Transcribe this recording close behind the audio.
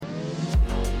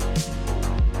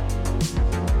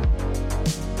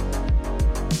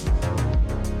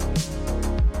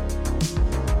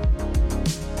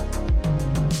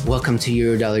welcome to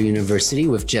Eurodollar University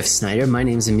with Jeff Snyder. My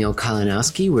name is Emil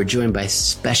Kalinowski. We're joined by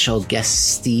special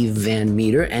guest Steve Van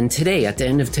Meter. And today, at the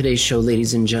end of today's show,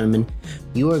 ladies and gentlemen,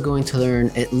 you are going to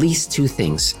learn at least two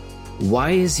things.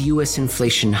 Why is U.S.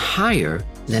 inflation higher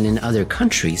than in other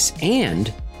countries?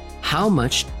 And how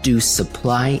much do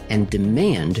supply and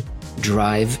demand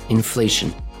drive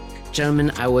inflation?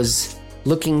 Gentlemen, I was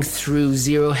looking through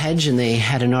Zero Hedge, and they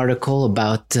had an article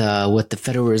about what the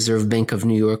Federal Reserve Bank of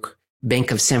New York,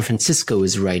 Bank of San Francisco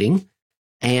is writing.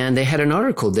 And they had an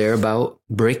article there about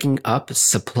breaking up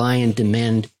supply and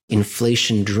demand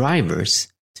inflation drivers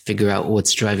to figure out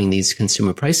what's driving these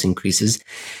consumer price increases.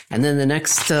 And then the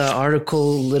next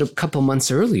article, a couple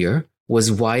months earlier,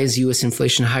 was why is U.S.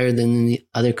 inflation higher than in the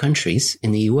other countries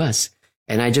in the U.S.?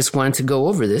 And I just wanted to go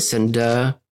over this and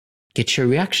get your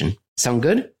reaction. Sound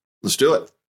good? Let's do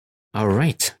it. All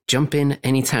right. Jump in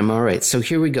anytime. All right. So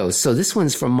here we go. So this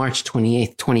one's from March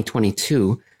 28th,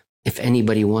 2022, if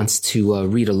anybody wants to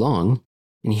read along.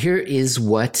 And here is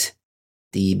what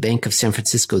the Bank of San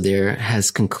Francisco there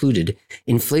has concluded.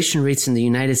 Inflation rates in the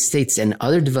United States and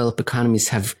other developed economies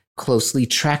have closely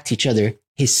tracked each other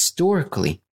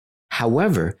historically.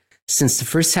 However, since the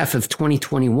first half of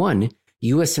 2021,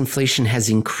 U.S. inflation has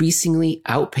increasingly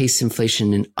outpaced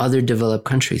inflation in other developed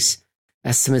countries.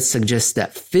 Estimates suggest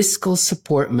that fiscal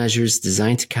support measures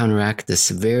designed to counteract the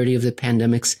severity of the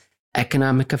pandemic's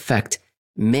economic effect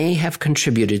may have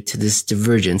contributed to this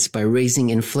divergence by raising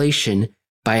inflation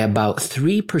by about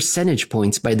 3 percentage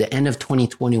points by the end of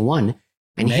 2021.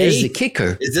 And here's the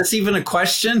kicker. Is this even a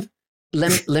question?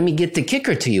 Let me get the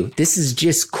kicker to you. This is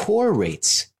just core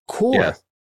rates. Core.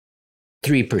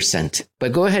 3%.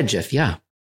 But go ahead, Jeff. Yeah.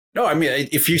 No, I mean,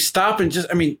 if you stop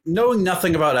and knowing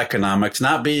nothing about economics,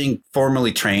 not being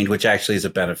formally trained, which actually is a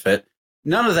benefit,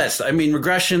 none of that. I mean,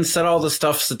 regression, set all the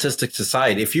stuff, statistics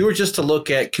aside. If you were just to look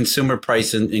at consumer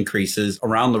price increases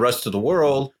around the rest of the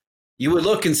world, you would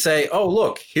look and say, oh,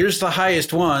 look, here's the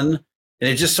highest one. And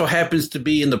it just so happens to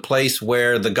be in the place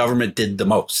where the government did the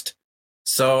most.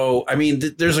 So, I mean,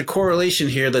 there's a correlation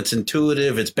here that's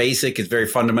intuitive. It's basic. It's very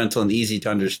fundamental and easy to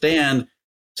understand.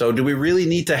 So do we really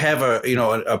need to have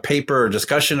a paper or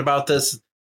discussion about this?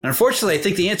 And unfortunately, I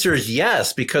think the answer is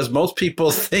yes, because most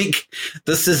people think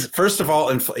this is, first of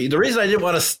all, the reason I didn't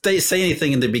want to say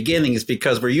anything in the beginning is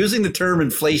because we're using the term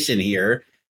inflation here,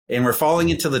 and we're falling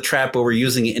into the trap where we're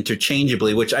using it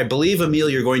interchangeably, which I believe, Emil,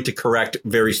 you're going to correct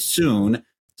very soon.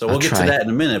 So we'll get to that in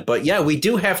a minute. But yeah, we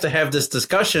do have to have this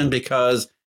discussion because,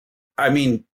 I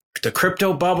mean, the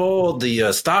crypto bubble,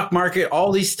 the stock market,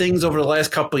 all these things over the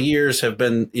last couple of years have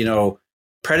been,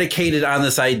 predicated on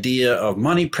this idea of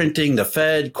money printing, the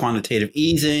Fed, quantitative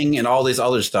easing, and all this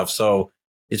other stuff. So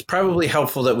it's probably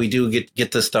helpful that we do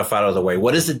get this stuff out of the way.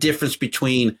 What is the difference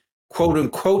between quote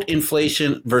unquote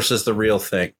inflation versus the real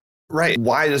thing? Right.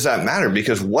 Why does that matter?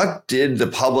 Because what did the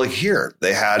public hear?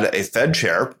 They had a Fed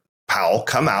chair, Powell,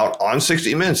 come out on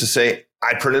 60 Minutes to say,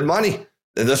 I printed money.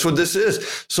 And that's what this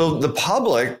is. So the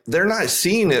public, they're not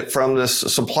seeing it from this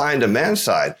supply and demand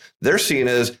side. They're seeing it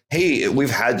as, hey, we've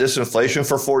had this inflation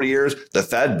for 40 years. The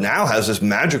Fed now has this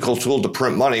magical tool to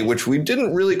print money, which we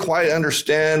didn't really quite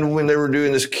understand when they were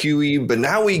doing this QE, but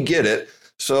now we get it.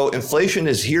 So inflation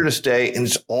is here to stay, and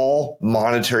it's all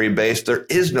monetary based. There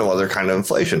is no other kind of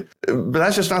inflation. But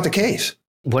that's just not the case.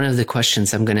 One of the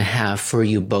questions I'm going to have for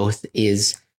you both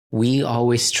is, we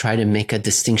always try to make a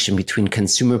distinction between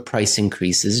consumer price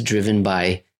increases driven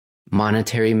by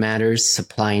monetary matters,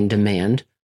 supply and demand,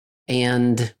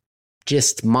 and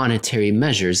just monetary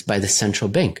measures by the central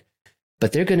bank.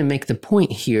 But they're going to make the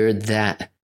point here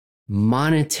that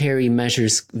monetary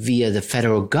measures via the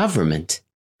federal government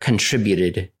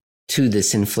contributed to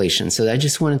this inflation. So I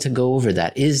just wanted to go over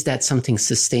that. Is that something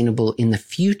sustainable in the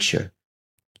future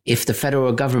if the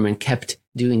federal government kept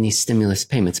doing these stimulus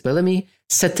payments? But let me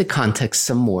set the context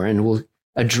some more, and we'll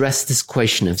address this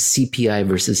question of CPI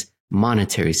versus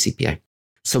monetary CPI.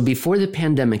 So before the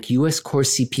pandemic, U.S. core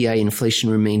CPI inflation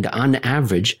remained on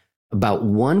average about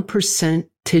 1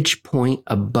 percentage point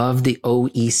above the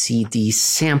OECD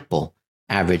sample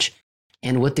average.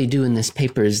 And what they do in this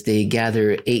paper is they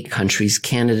gather 8 countries,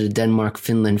 Canada, Denmark,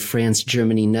 Finland, France,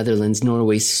 Germany, Netherlands,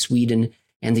 Norway, Sweden,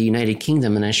 and the United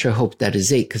Kingdom. And I sure hope that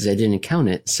is 8 because I didn't count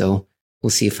it. So we'll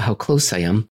see how close I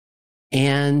am.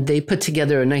 And they put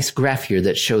together a nice graph here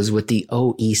that shows what the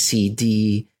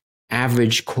OECD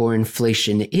average core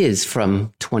inflation is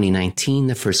from 2019,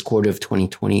 the first quarter of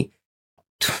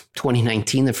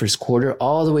 2019, the first quarter,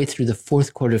 all the way through the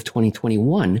fourth quarter of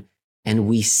 2021. And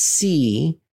we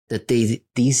see that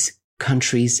these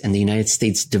countries and the United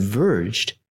States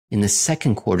diverged in the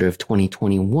second quarter of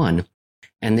 2021.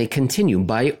 And they continue.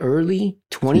 By early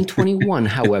 2021,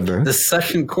 however, the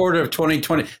second quarter of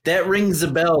 2020, that rings a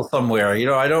bell somewhere.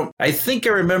 I think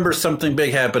I remember something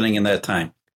big happening in that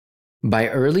time. By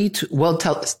early,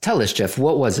 tell us, Jeff,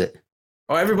 what was it?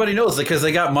 Oh, everybody knows because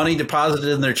they got money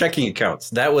deposited in their checking accounts.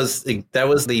 That was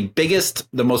the biggest,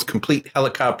 the most complete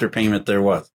helicopter payment there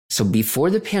was. So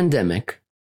before the pandemic,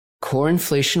 core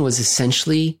inflation was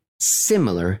essentially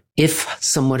similar, if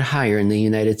somewhat higher in the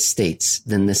United States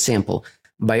than the sample.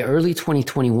 By early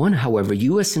 2021, however,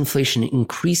 U.S. inflation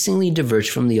increasingly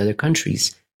diverged from the other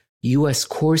countries. U.S.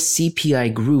 core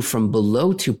CPI grew from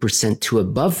below 2% to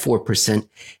above 4%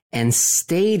 and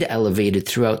stayed elevated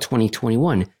throughout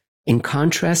 2021. In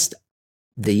contrast,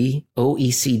 the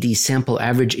OECD sample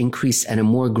average increased at a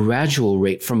more gradual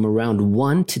rate from around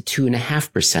 1 to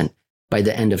 2.5% by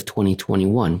the end of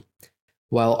 2021.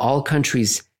 While all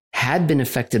countries had been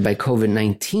affected by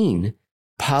COVID-19,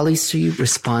 policy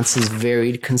responses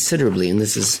varied considerably. And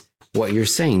this is what you're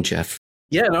saying, Jeff.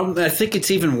 Yeah, and I think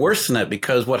it's even worse than that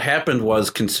because what happened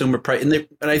was consumer price. And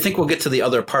I think we'll get to the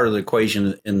other part of the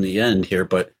equation in the end here.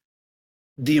 But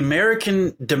the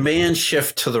American demand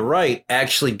shift to the right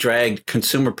actually dragged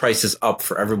consumer prices up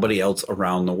for everybody else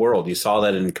around the world. You saw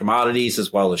that in commodities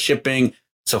as well as shipping,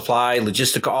 supply,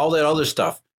 logistical, all that other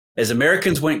stuff. As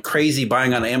Americans went crazy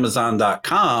buying on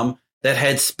Amazon.com, that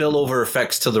had spillover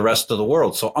effects to the rest of the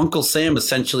world. So Uncle Sam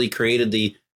essentially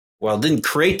didn't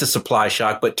create the supply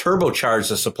shock, but turbocharged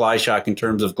the supply shock in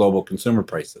terms of global consumer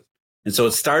prices. And so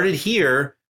it started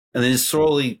here and then it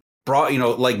slowly brought,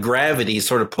 like gravity,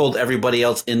 sort of pulled everybody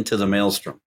else into the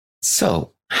maelstrom.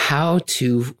 So how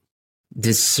to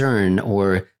discern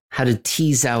or how to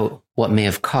tease out what may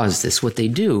have caused this? What they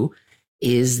do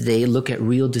is they look at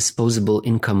real disposable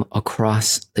income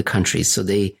across the country. So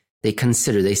they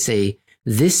say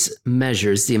this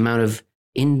measures the amount of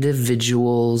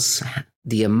individuals,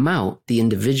 the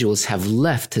individuals have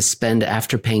left to spend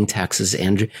after paying taxes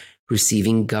and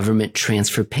receiving government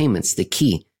transfer payments. The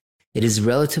key, it is a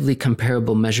relatively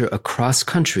comparable measure across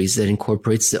countries that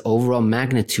incorporates the overall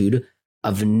magnitude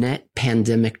of net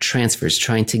pandemic transfers,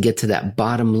 trying to get to that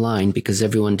bottom line because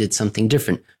everyone did something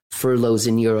different. Furloughs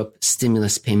in Europe,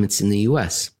 stimulus payments in the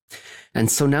US.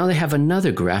 And so now they have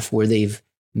another graph where they've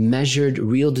measured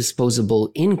real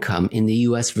disposable income in the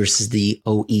US versus the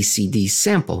OECD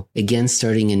sample, again,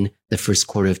 starting in the first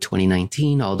quarter of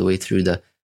 2019, all the way through the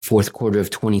fourth quarter of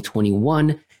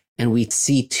 2021. And we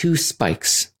see two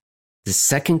spikes, the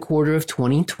second quarter of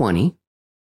 2020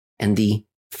 and the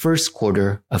first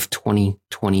quarter of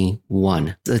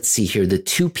 2021. Let's see here. The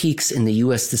two peaks in the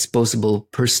US disposable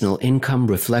personal income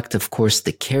reflect, of course,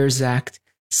 the CARES Act,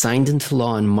 signed into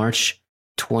law in March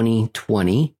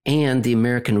 2020, and the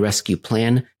American Rescue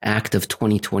Plan Act of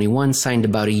 2021, signed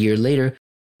about a year later.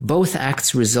 Both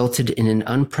acts resulted in an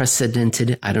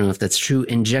unprecedented, I don't know if that's true,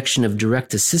 injection of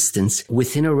direct assistance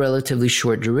within a relatively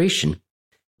short duration.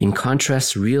 In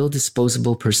contrast, real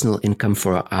disposable personal income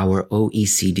for our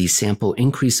OECD sample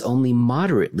increased only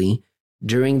moderately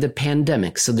during the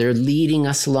pandemic. So they're leading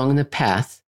us along the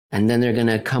path, and then they're going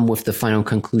to come with the final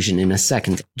conclusion in a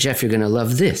second. Jeff, you're going to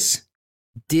love this.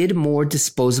 Did more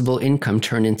disposable income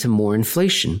turn into more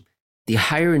inflation? The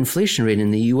higher inflation rate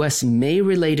in the U.S. may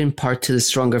relate in part to the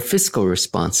stronger fiscal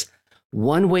response.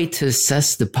 One way to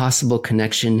assess the possible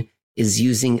connection is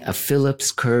using a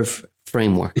Phillips curve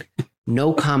framework.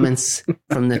 No comments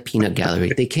from the peanut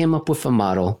gallery. They came up with a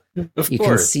model. You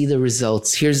can see the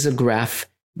results. Here's a graph.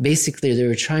 Basically, they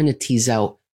were trying to tease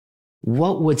out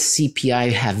what would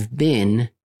CPI have been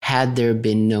had there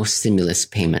been no stimulus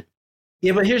payment.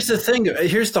 Yeah, but here's the thing.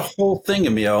 Here's the whole thing,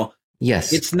 Emil.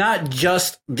 Yes. It's not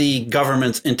just the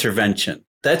government's intervention.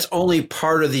 That's only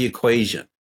part of the equation.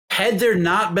 Had there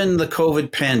not been the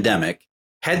COVID pandemic,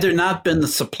 had there not been the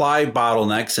supply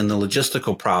bottlenecks and the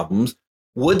logistical problems,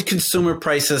 would consumer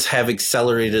prices have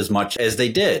accelerated as much as they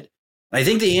did? I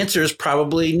think the answer is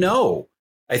probably no.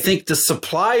 I think the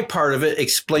supply part of it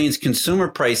explains consumer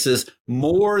prices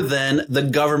more than the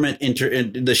government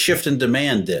the shift in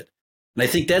demand did. And I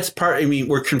think that's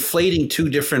we're conflating two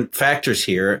different factors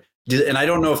here. And I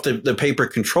don't know if the paper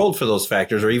controlled for those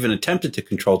factors or even attempted to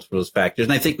control for those factors.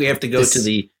 And I think we have to go to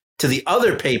the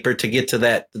other paper to get to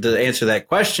that, to answer that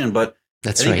question. But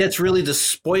I think that's really the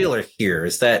spoiler here,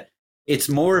 is that it's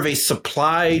more of a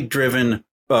supply driven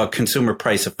consumer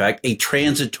price effect, a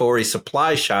transitory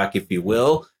supply shock, if you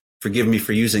will. Forgive me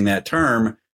for using that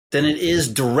term. Than it is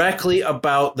directly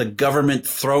about the government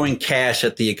throwing cash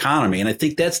at the economy. And I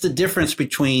think that's the difference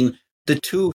between the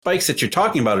two spikes that you're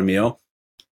talking about, Emil.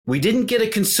 We didn't get a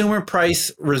consumer price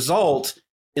result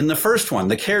in the first one,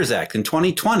 the CARES Act in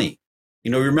 2020.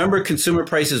 Remember consumer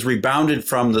prices rebounded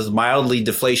from the mildly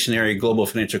deflationary global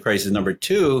financial crisis number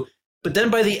 2, but then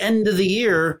by the end of the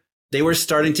year, they were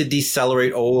starting to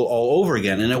decelerate all over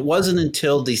again. And it wasn't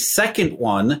until the second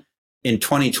one in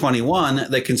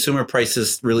 2021 that consumer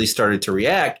prices really started to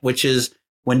react, which is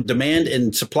when demand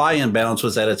and supply imbalance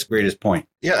was at its greatest point.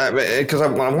 Yeah, because I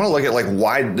want to look at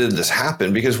why did this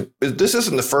happen? Because this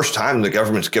isn't the first time the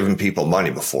government's given people money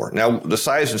before. Now, the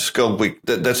size and scope,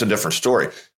 that's a different story.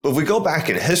 But if we go back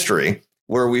in history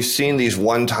where we've seen these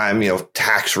one-time,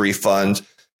 tax refunds,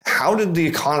 how did the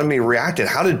economy react and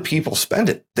how did people spend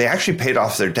it? They actually paid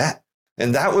off their debt.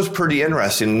 And that was pretty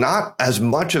interesting. Not as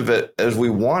much of it as we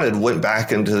wanted went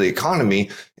back into the economy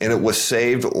and it was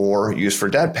saved or used for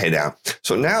debt pay down.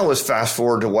 So now let's fast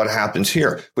forward to what happens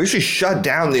here. We actually shut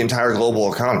down the entire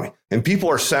global economy and people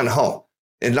are sent home.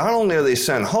 And not only are they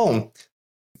sent home,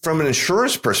 from an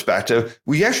insurance perspective,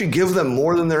 we actually give them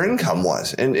more than their income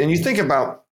was. And you think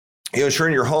about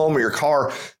insuring your home or your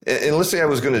car. And let's say I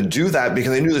was going to do that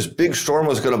because I knew this big storm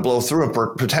was going to blow through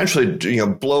and potentially,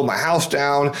 blow my house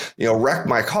down, wreck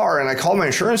my car. And I called my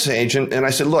insurance agent and I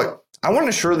said, look, I want to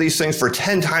insure these things for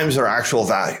 10 times their actual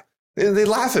value. They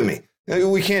laugh at me.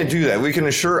 We can't do that. We can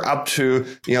insure up to,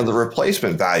 the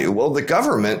replacement value. Well, the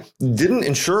government didn't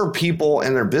insure people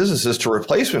and their businesses to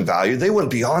replacement value. They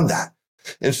went beyond that.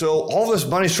 And so all this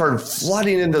money started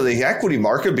flooding into the equity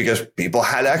market because people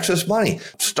had excess money.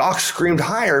 Stocks screamed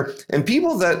higher. And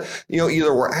people that,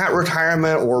 either were at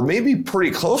retirement or maybe pretty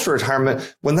close to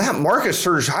retirement, when that market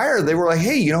surged higher, they were like,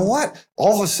 hey, you know what?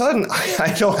 All of a sudden,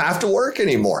 I don't have to work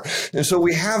anymore. And so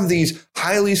we have these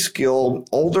highly skilled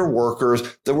older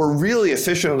workers that were really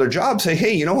efficient at their job say,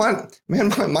 hey, you know what? Man,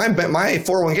 my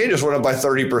 401k just went up by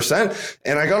 30%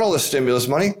 and I got all this stimulus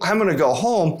money. I'm going to go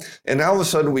home. And now all of a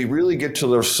sudden we really get to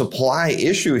the supply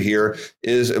issue here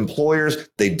is employers,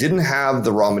 they didn't have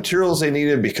the raw materials they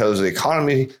needed because the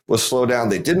economy was slowed down.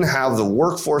 They didn't have the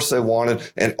workforce they wanted.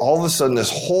 And all of a sudden, this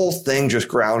whole thing just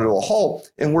ground to a halt.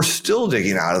 And we're still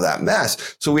digging out of that mess.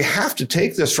 So we have to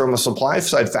take this from a supply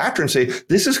side factor and say,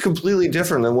 this is completely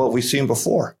different than what we've seen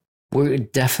before. We're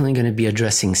definitely going to be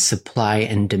addressing supply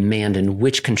and demand and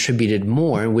which contributed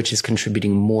more, which is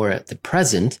contributing more at the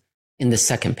present in the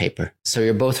second paper. So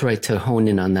you're both right to hone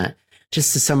in on that.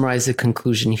 Just to summarize the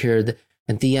conclusion here,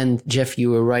 at the end, Jeff,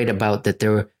 you were right about that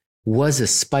there was a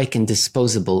spike in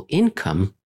disposable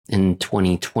income in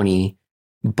 2020,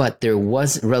 but there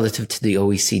was, relative to the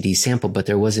OECD sample, but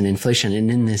there was an inflation.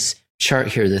 And in this chart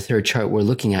here, the third chart we're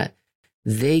looking at,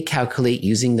 they calculate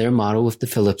using their model with the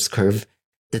Phillips curve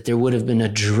that there would have been a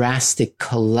drastic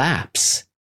collapse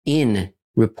in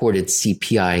reported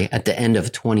CPI at the end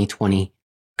of 2020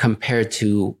 compared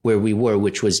to where we were,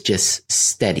 which was just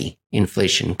steady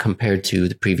inflation compared to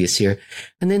the previous year.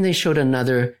 And then they showed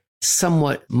another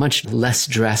somewhat much less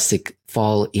drastic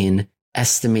fall in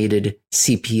estimated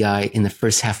CPI in the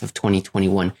first half of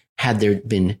 2021 had there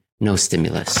been no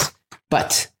stimulus.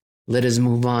 But let us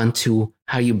move on to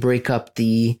how you break up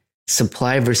the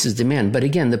supply versus demand. But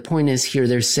again, the point is here,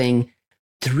 they're saying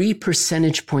 3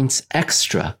 percentage points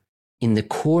extra in the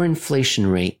core inflation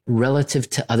rate relative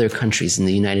to other countries in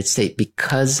the United States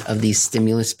because of these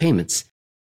stimulus payments.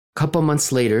 A couple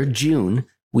months later, June,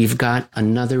 we've got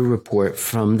another report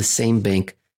from the same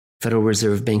bank, Federal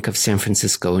Reserve Bank of San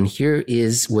Francisco. And here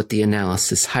is what the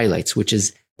analysis highlights, which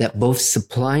is that both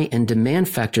supply and demand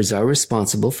factors are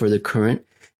responsible for the current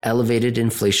elevated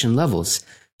inflation levels.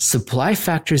 Supply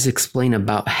factors explain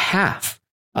about half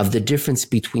of the difference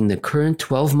between the current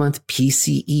 12-month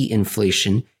PCE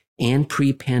inflation and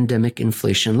pre-pandemic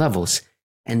inflation levels,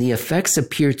 and the effects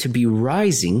appear to be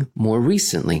rising more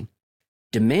recently.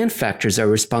 Demand factors are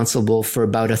responsible for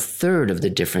about a third of the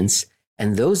difference,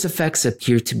 and those effects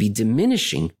appear to be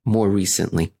diminishing more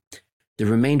recently. The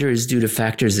remainder is due to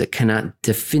factors that cannot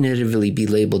definitively be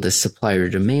labeled as supply or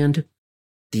demand.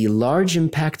 The large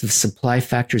impact of supply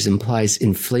factors implies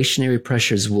inflationary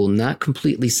pressures will not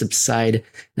completely subside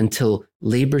until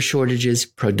labor shortages,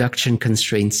 production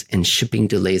constraints, and shipping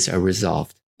delays are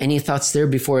resolved. Any thoughts there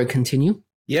before I continue?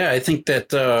 Yeah, I think that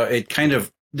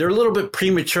they're a little bit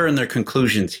premature in their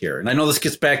conclusions here. And I know this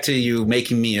gets back to you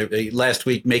last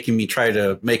week making me try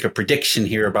to make a prediction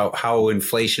here about how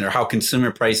inflation or how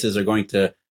consumer prices are going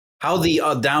to, how the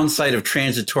downside of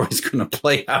transitory is going to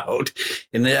play out.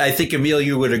 And I think, Emil,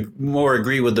 you would more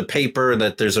agree with the paper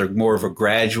that there's more of a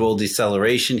gradual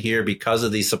deceleration here because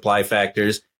of these supply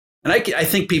factors. And I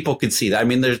think people could see that. I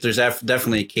mean, there's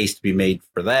definitely a case to be made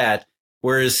for that.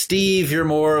 Whereas, Steve, you're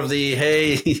more of the,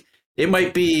 hey, it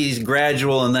might be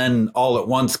gradual and then all at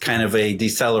once kind of a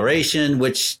deceleration,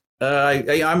 which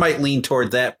I might lean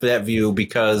toward that view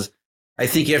because I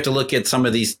think you have to look at some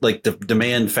of these, like the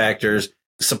demand factors.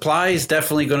 Supply is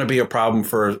definitely going to be a problem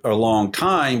for a long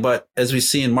time. But as we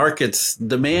see in markets,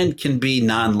 demand can be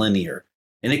nonlinear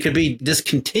and it could be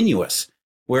discontinuous,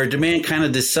 where demand kind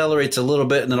of decelerates a little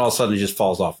bit and then all of a sudden it just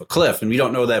falls off a cliff. And we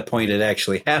don't know that point it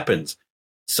actually happens.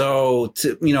 So,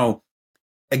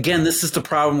 again, this is the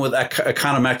problem with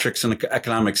econometrics and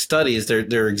economic studies.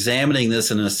 They're examining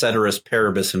this in a ceteris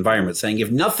paribus environment, saying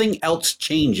if nothing else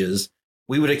changes,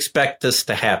 we would expect this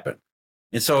to happen.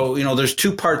 And so, there's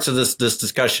two parts of this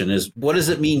discussion is what does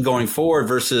it mean going forward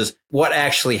versus what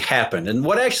actually happened? And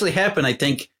what actually happened, I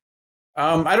think,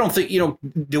 I don't think,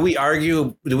 do we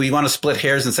argue, do we want to split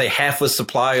hairs and say half was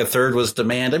supply, a third was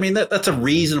demand? I mean, that's a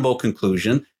reasonable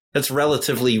conclusion. That's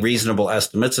relatively reasonable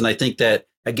estimates. And I think that,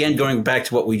 again, going back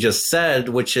to what we just said,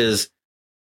 which is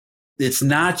it's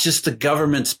not just the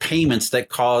government's payments that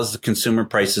cause the consumer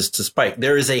prices to spike.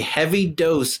 There is a heavy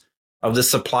dose of the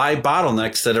supply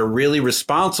bottlenecks that are really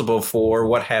responsible for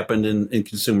what happened in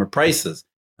consumer prices.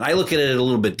 And I look at it a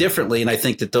little bit differently. And I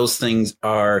think that those things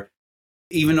are,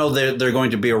 even though they're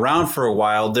going to be around for a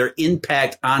while, their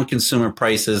impact on consumer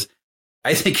prices,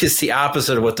 I think, is the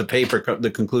opposite of what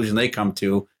the conclusion they come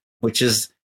to, which is,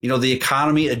 the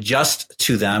economy adjusts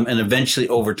to them and eventually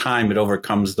over time it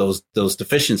overcomes those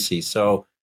deficiencies. So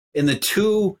in the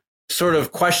two sort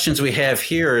of questions we have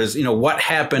here is, what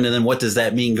happened and then what does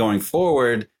that mean going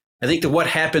forward? I think the what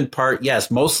happened part, yes,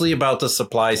 mostly about the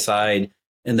supply side.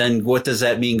 And then what does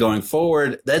that mean going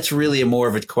forward? That's really more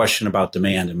of a question about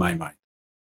demand in my mind.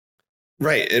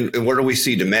 Right. And where do we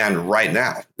see demand right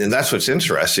now? And that's what's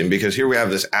interesting, because here we have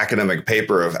this academic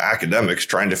paper of academics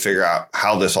trying to figure out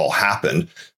how this all happened.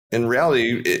 In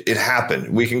reality, it happened.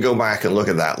 We can go back and look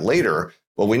at that later.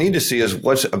 What we need to see is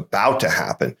what's about to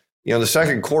happen. In the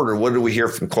second quarter, what do we hear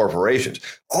from corporations?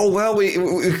 Oh, well, we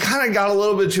kind of got a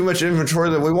little bit too much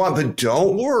inventory that we want, but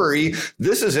don't worry.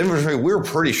 This is inventory we're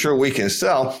pretty sure we can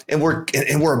sell. And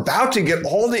we're about to get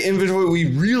all the inventory we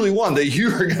really want that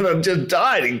you are going to just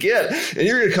die to get. And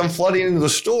you're going to come flooding into the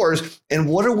stores. And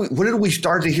what did we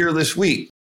start to hear this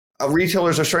week?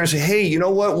 Retailers are starting to say, hey, you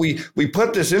know what? We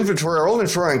put this inventory, our old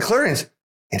inventory, on clearance,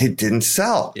 and it didn't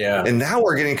sell. Yeah. And now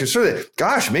we're getting concerned that,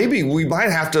 gosh, maybe we might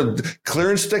have to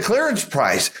clearance the clearance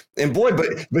price. And boy, but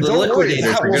don't worry,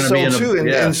 that will sell too.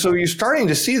 And so you're starting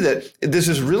to see that this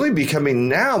is really becoming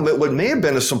now what may have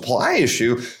been a supply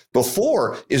issue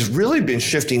before is really been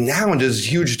shifting now into this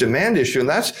huge demand issue. And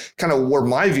that's kind of where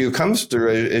my view comes through,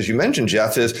 as you mentioned,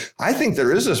 Jeff, is I think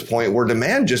there is this point where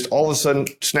demand just all of a sudden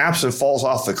snaps and falls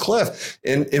off the cliff.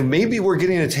 And maybe we're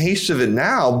getting a taste of it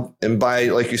now. And by,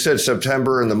 like you said,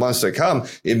 September and the months that come,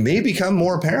 it may become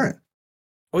more apparent.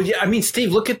 Well, yeah, I mean,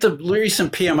 Steve, look at the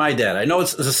recent PMI data. I know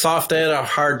it's a soft data,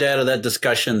 hard data, that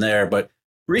discussion there, but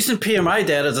recent PMI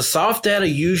data, the soft data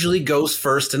usually goes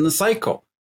first in the cycle.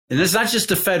 And it's not just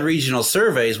the Fed regional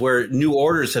surveys where new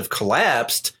orders have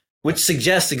collapsed, which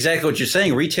suggests exactly what you're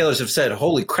saying. Retailers have said,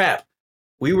 holy crap,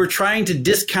 we were trying to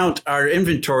discount our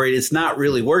inventory. It's not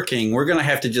really working. We're going to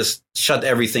have to just shut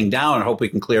everything down and hope we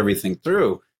can clear everything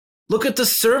through. Look at the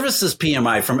services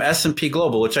PMI from S&P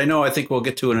Global, which I think we'll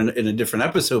get to in a different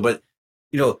episode. But,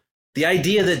 the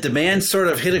idea that demand sort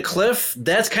of hit a cliff,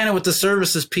 that's kind of what the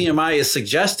services PMI is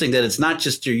suggesting, that it's not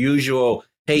just your usual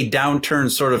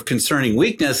downturn sort of concerning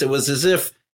weakness. It was as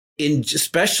if in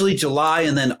especially July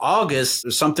and then August,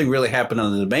 something really happened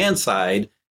on the demand side.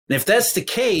 And if that's the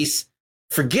case,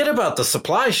 forget about the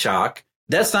supply shock.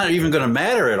 That's not even going to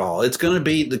matter at all. It's going to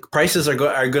be the prices are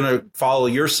going to follow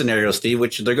your scenario, Steve,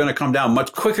 which they're going to come down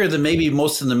much quicker than maybe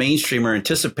most in the mainstream are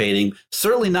anticipating.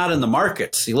 Certainly not in the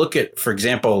markets. You look at, for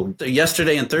example,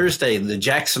 yesterday and Thursday, the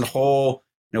Jackson Hole.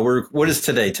 What is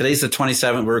today? Today's the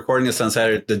 27th. We're recording this on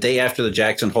Saturday, the day after the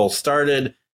Jackson Hole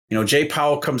started. Jay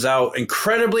Powell comes out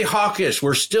incredibly hawkish.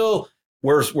 We're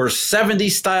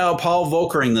 70s style Paul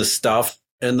Volckering this stuff.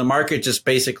 And the market just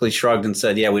basically shrugged and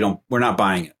said, yeah, we're not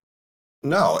buying it.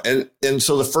 No. And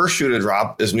so the first shoe to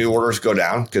drop is new orders go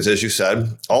down because, as you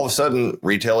said, all of a sudden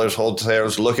retailers,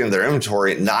 wholesalers looking at their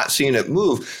inventory, not seeing it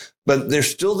move. But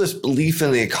there's still this belief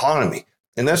in the economy.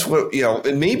 And that's what,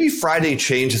 and maybe Friday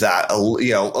changed that, a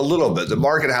little bit. The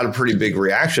market had a pretty big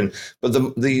reaction. But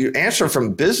the answer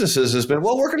from businesses has been,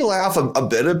 well, we're going to lay off a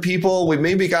bit of people. We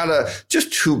maybe got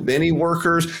just too many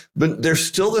workers. But there's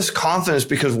still this confidence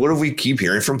because what do we keep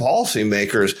hearing from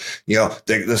policymakers?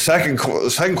 The second quarter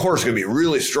is going to be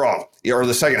really strong, or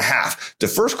the second half. The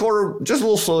first quarter, just a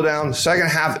little slowdown. Second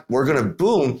half, we're going to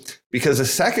boom, because the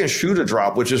second shoe to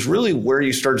drop, which is really where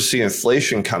you start to see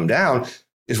inflation come down,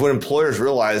 is when employers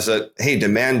realize that, hey,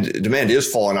 demand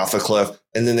is falling off a cliff.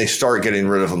 and then they start getting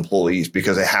rid of employees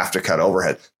because they have to cut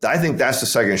overhead. I think that's the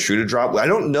second shoe to drop. I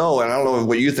don't know, and I don't know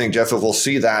what you think, Jeff, if we'll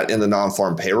see that in the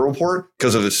non-farm payroll report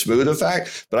because of its smooth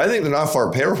effect. But I think the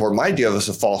non-farm payroll report might give us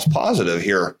a false positive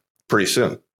here pretty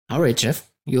soon. All right, Jeff,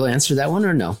 you'll answer that one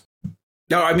or no?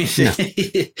 No, I mean, No.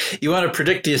 You want to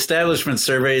predict the establishment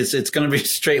survey, it's going to be a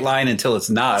straight line until it's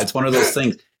not. It's one of those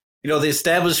things. The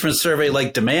establishment survey,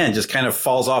 like demand, just kind of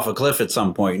falls off a cliff at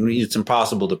some point. It's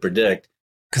impossible to predict.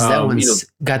 Because that one's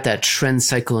got that trend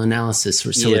cycle analysis,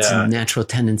 so its natural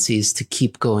tendency is to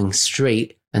keep going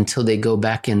straight until they go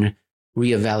back and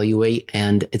reevaluate.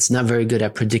 And it's not very good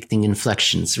at predicting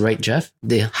inflections, right, Jeff?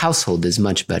 The household is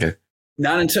much better.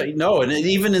 Not until, no, and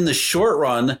even in the short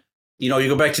run, you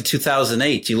go back to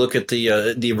 2008, you look at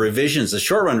the revisions, the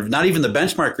short run, not even the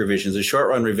benchmark revisions, the short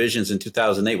run revisions in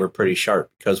 2008 were pretty sharp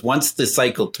because once the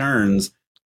cycle turns,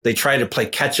 they try to play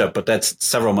catch up, but that's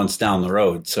several months down the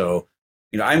road. So,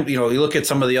 you look at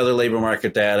some of the other labor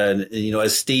market data and,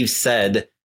 as Steve said,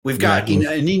 we've got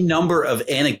any number of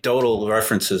anecdotal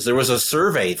references. There was a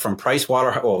survey from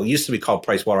it used to be called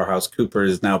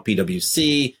PricewaterhouseCoopers, now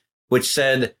PwC, which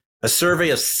said, a survey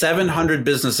of 700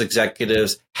 business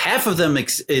executives, half of them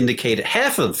indicated,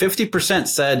 50%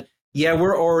 said, yeah,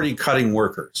 we're already cutting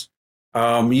workers.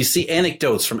 You see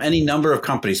anecdotes from any number of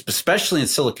companies, especially in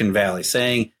Silicon Valley,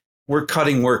 saying we're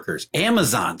cutting workers.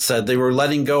 Amazon said they were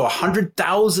letting go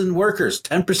 100,000 workers,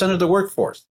 10% of the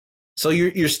workforce. So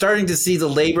you're starting to see the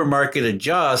labor market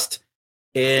adjust.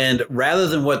 And rather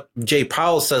than what Jay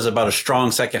Powell says about a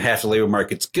strong second half of the labor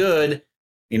market's good,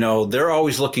 they're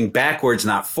always looking backwards,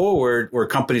 not forward, where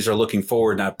companies are looking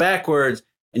forward, not backwards.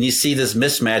 And you see this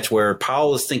mismatch where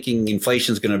Powell is thinking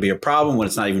inflation is going to be a problem when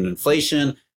it's not even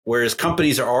inflation, whereas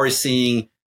companies are already seeing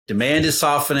demand is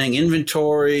softening,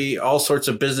 inventory, all sorts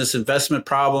of business investment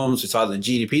problems. We saw the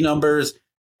GDP numbers.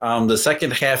 The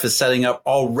second half is setting up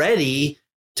already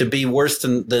to be worse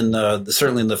than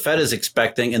certainly the Fed is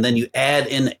expecting. And then you add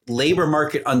in labor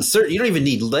market uncertainty. You don't even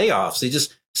need layoffs. You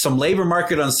just some labor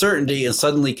market uncertainty, and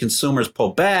suddenly consumers pull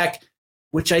back,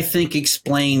 which I think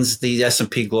explains the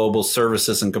S&P Global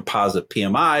Services and Composite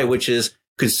PMI, which is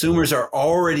consumers are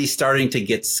already starting to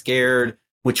get scared,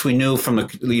 which we knew from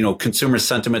the consumer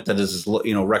sentiment that is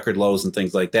record lows and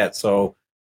things like that. So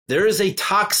there is a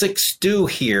toxic stew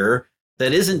here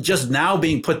that isn't just now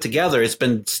being put together. It's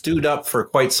been stewed up for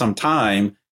quite some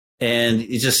time, and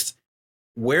it just.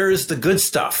 Where is the good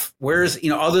stuff? Where is,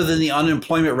 other than the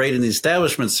unemployment rate in the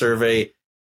establishment survey,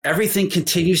 everything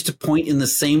continues to point in the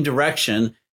same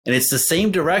direction. And it's the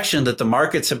same direction that the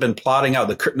markets have been plotting out.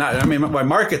 By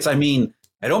markets, I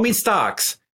don't mean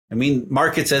stocks. I mean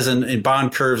markets as in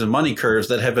bond curves and money curves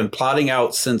that have been plotting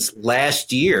out since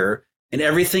last year. And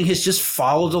everything has just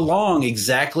followed along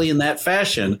exactly in that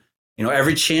fashion.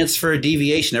 Every chance for a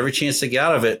deviation, every chance to get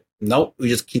out of it. Nope, we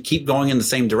just keep going in the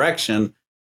same direction.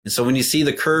 And so when you see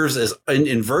the curves as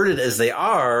inverted as they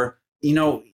are,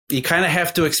 you kind of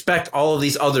have to expect all of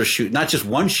these other not just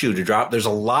one shoe to drop. There's a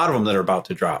lot of them that are about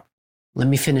to drop. Let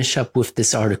me finish up with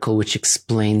this article, which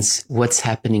explains what's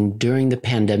happening during the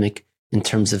pandemic in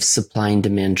terms of supply and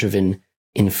demand driven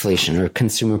inflation or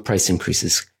consumer price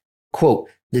increases. Quote,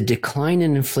 the decline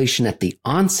in inflation at the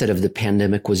onset of the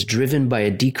pandemic was driven by a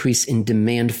decrease in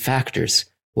demand factors,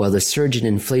 while the surge in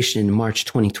inflation in March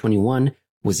 2021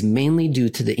 was mainly due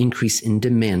to the increase in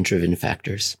demand-driven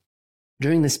factors.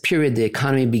 During this period, the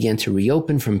economy began to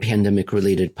reopen from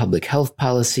pandemic-related public health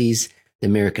policies. The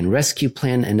American Rescue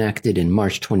Plan, enacted in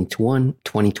March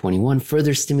 2021,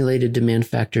 further stimulated demand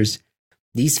factors.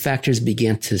 These factors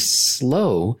began to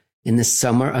slow in the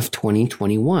summer of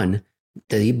 2021.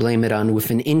 They blame it on with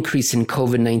an increase in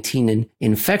COVID-19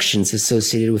 infections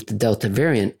associated with the Delta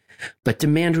variant, but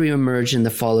demand reemerged in the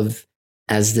fall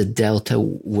as the Delta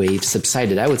wave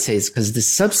subsided. I would say it's because the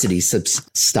subsidies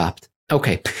stopped.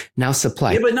 Okay, now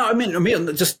supply. Yeah, but no, I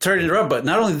mean, just sorry to interrupt, but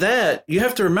not only that, you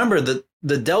have to remember that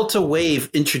the Delta wave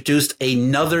introduced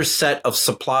another set of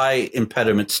supply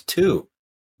impediments too.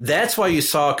 That's why you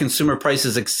saw consumer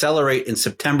prices accelerate in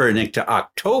September and into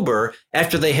October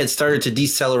after they had started to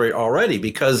decelerate already,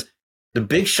 because the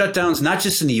big shutdowns, not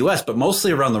just in the US, but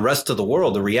mostly around the rest of the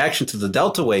world, the reaction to the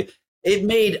Delta wave, it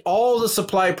made all the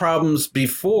supply problems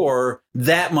before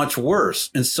that much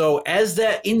worse. And so as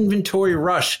that inventory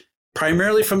rush,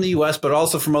 primarily from the US, but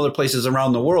also from other places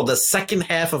around the world, the second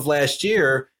half of last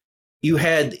year, you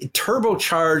had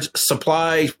turbocharged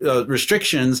supply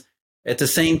restrictions at the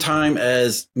same time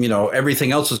as,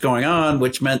 everything else was going on,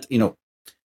 which meant,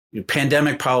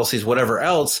 pandemic policies, whatever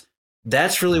else.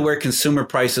 That's really where consumer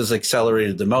prices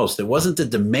accelerated the most. It wasn't the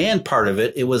demand part of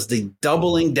it. It was the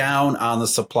doubling down on the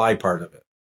supply part of it.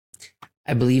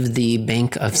 I believe the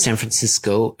Bank of San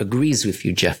Francisco agrees with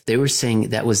you, Jeff. They were saying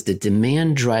that was the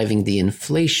demand driving the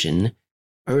inflation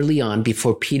early on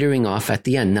before petering off at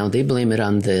the end. Now, they blame it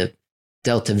on the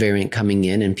Delta variant coming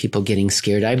in and people getting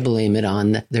scared. I blame it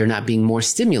on there not being more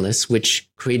stimulus, which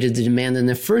created the demand in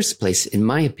the first place, in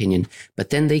my opinion.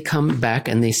 But then they come back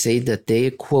and they say that they,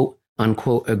 quote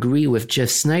unquote, agree with Jeff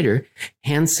Snyder,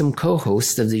 handsome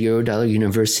co-host of the Eurodollar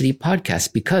University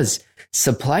podcast, because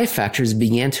supply factors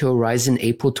began to arise in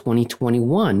April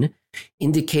 2021,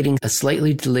 indicating a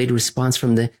slightly delayed response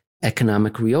from the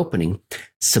economic reopening.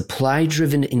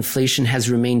 Supply-driven inflation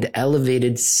has remained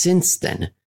elevated since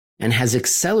then and has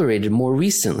accelerated more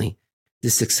recently.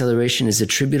 This acceleration is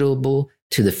attributable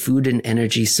to the food and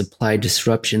energy supply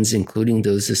disruptions, including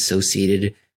those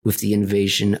associated with the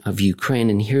invasion of Ukraine.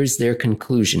 And here's their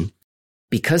conclusion.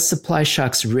 Because supply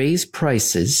shocks raise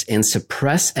prices and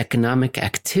suppress economic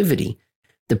activity,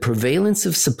 the prevalence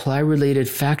of supply-related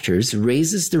factors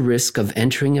raises the risk of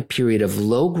entering a period of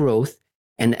low growth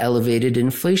and elevated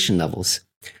inflation levels.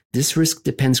 This risk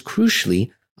depends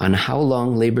crucially on how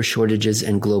long labor shortages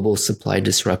and global supply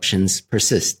disruptions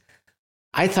persist.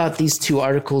 I thought these two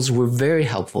articles were very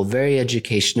helpful, very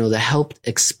educational, that helped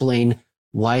explain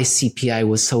why CPI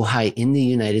was so high in the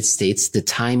United States, the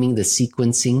timing, the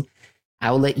sequencing.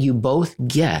 I'll let you both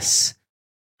guess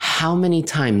how many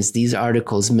times these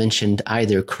articles mentioned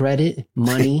either credit,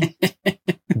 money,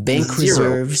 bank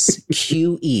reserves,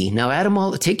 QE. Now, add them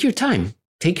all. Take your time.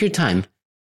 Take your time.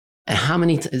 And how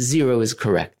many? Zero is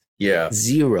correct. Yeah.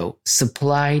 Zero.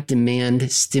 Supply,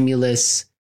 demand, stimulus.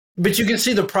 But you can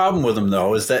see the problem with them,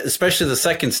 though, is that especially the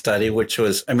second study, which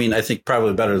was, I mean, I think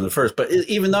probably better than the first, but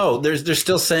even though they're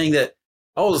still saying that,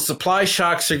 oh, the supply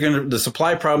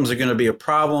problems are going to be a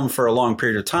problem for a long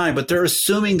period of time, but they're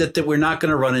assuming that we're not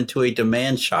going to run into a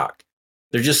demand shock.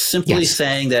 They're just simply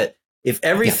saying that if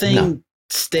everything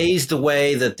stays the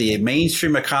way that the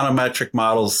mainstream econometric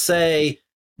models say,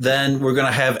 then we're going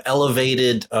to have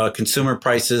elevated consumer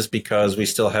prices because we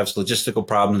still have logistical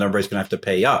problems and everybody's going to have to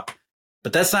pay up.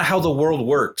 But that's not how the world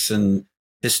works. And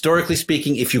historically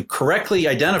speaking, if you correctly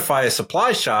identify a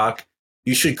supply shock,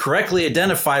 you should correctly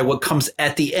identify what comes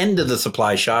at the end of the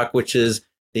supply shock, which is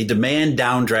a demand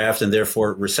downdraft and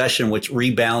therefore recession, which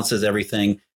rebalances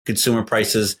everything. Consumer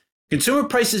prices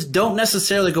don't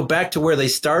necessarily go back to where they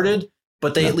started,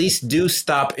 but they at least do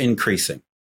stop increasing.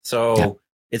 So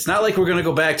it's not like we're going to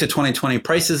go back to 2020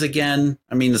 prices again.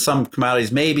 I mean, some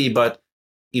commodities maybe, but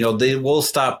they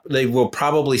will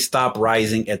probably stop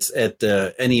rising at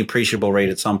any appreciable rate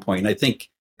at some point. And I think,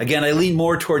 again, I lean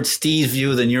more towards Steve's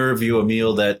view than your view,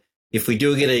 Emil, that if we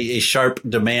do get a sharp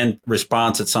demand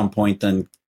response at some point, then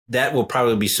that will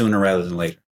probably be sooner rather than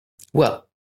later. Well,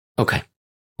 okay.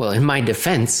 Well, in my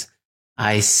defense,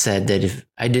 I said that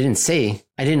I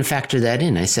didn't factor that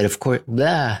in. I said, of course,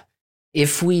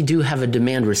 if we do have a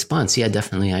demand response,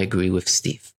 definitely I agree with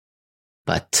Steve.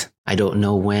 But I don't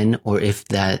know when or if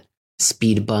that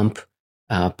speed bump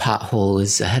pothole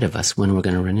is ahead of us, when we're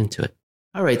going to run into it.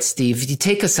 All right, Steve, you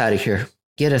take us out of here.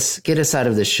 Get us out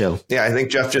of this show. Yeah, I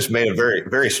think Jeff just made a very,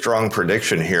 very strong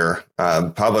prediction here.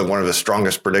 Probably one of the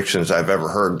strongest predictions I've ever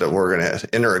heard, that we're going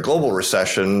to enter a global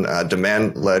recession,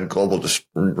 demand-led global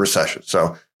recession.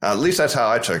 So at least that's how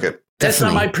I took it. That's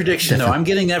not my prediction, though. I'm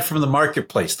getting that from the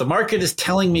marketplace. The market is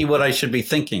telling me what I should be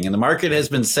thinking. And the market has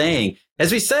been saying,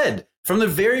 as we said, from the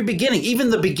very beginning, even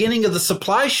the beginning of the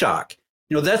supply shock,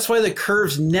 that's why the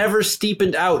curves never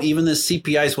steepened out, even as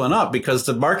CPIs went up, because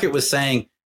the market was saying,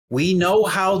 we know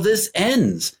how this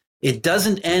ends. It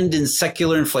doesn't end in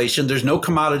secular inflation. There's no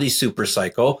commodity super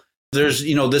cycle. This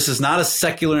is not a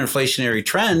secular inflationary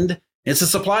trend. It's a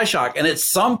supply shock. And at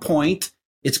some point,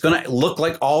 it's going to look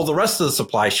like all the rest of the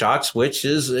supply shocks, which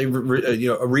is a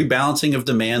rebalancing of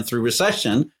demand through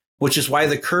recession, which is why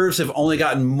the curves have only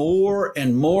gotten more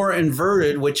and more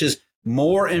inverted, which is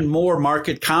more and more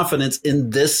market confidence in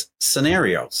this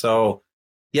scenario. So,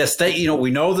 yes,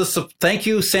 we know this. Thank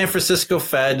you, San Francisco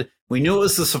Fed. We knew it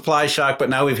was the supply shock, but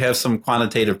now we have some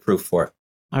quantitative proof for it.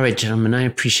 All right, gentlemen, I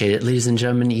appreciate it. Ladies and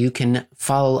gentlemen, you can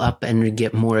follow up and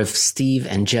get more of Steve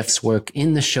and Jeff's work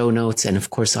in the show notes. And of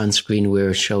course, on screen,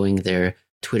 we're showing their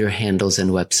Twitter handles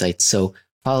and websites. So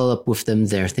follow up with them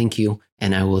there. Thank you.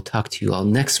 And I will talk to you all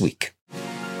next week.